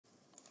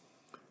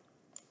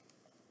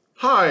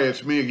Hi,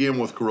 it's me again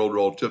with Corel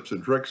Draw Tips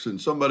and Tricks, and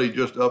somebody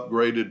just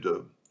upgraded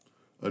to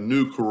a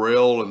new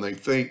Corel, and they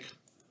think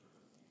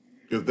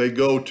if they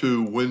go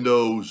to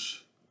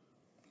Windows,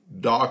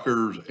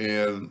 Dockers,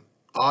 and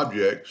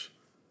Objects,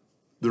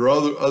 their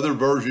other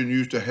version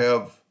used to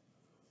have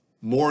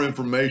more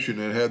information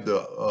and had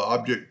the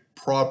object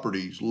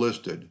properties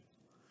listed.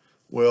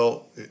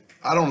 Well,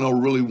 I don't know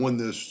really when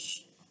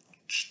this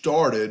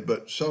started,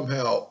 but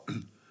somehow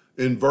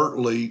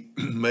inadvertently,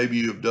 maybe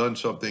you've done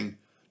something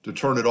to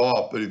turn it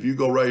off. But if you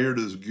go right here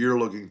to this gear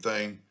looking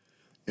thing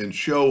and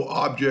show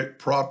object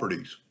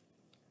properties,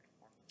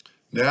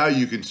 now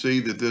you can see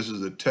that this is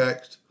the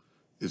text,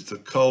 it's the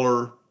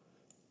color.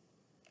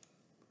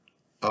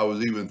 I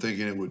was even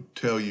thinking it would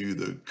tell you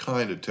the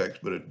kind of text,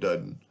 but it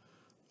doesn't.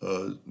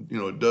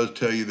 It does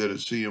tell you that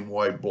it's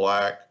CMY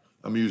black.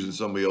 I'm using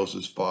somebody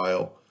else's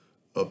file.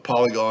 A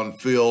polygon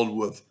filled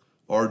with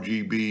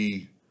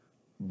RGB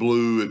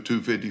blue at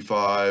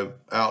 255.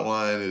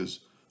 Outline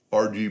is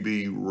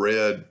RGB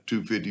red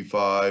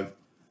 255.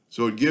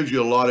 So it gives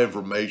you a lot of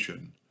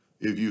information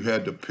if you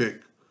had to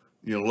pick,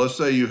 let's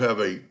say you have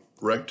a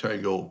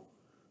rectangle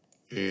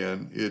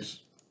and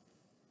it's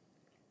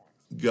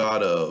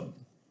got a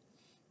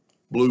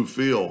blue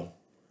fill.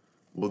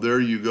 Well, there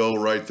you go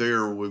right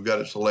there. We've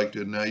got it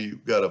selected. Now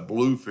you've got a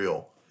blue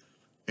fill.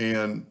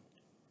 And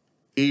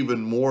even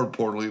more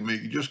importantly,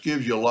 it just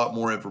gives you a lot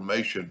more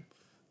information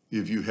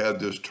if you had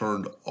this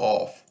turned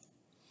off.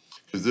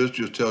 Because this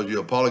just tells you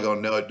a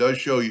polygon. Now it does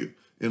show you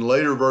in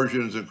later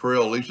versions of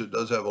Corel, at least it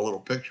does have a little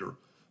picture,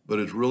 but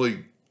it's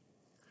really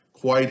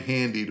quite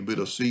handy to be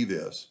able to see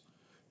this.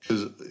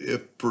 Because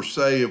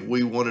if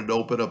we wanted to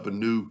open up a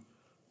new,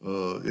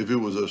 if it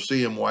was a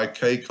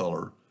CMYK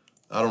color,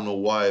 I don't know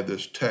why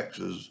this text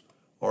is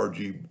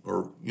RG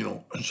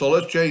So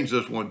let's change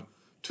this one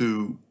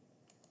to,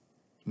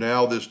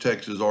 now this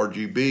text is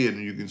RGB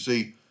and you can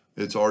see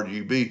it's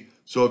RGB.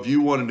 So if you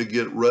wanted to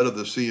get rid of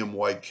the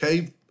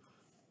CMYK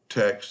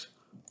text,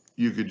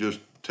 you could just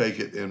take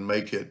it and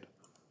make it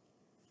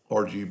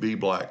RGB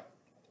black.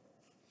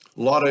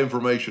 A lot of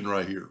information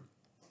right here.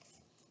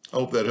 I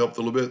hope that helped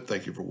a little bit.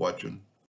 Thank you for watching.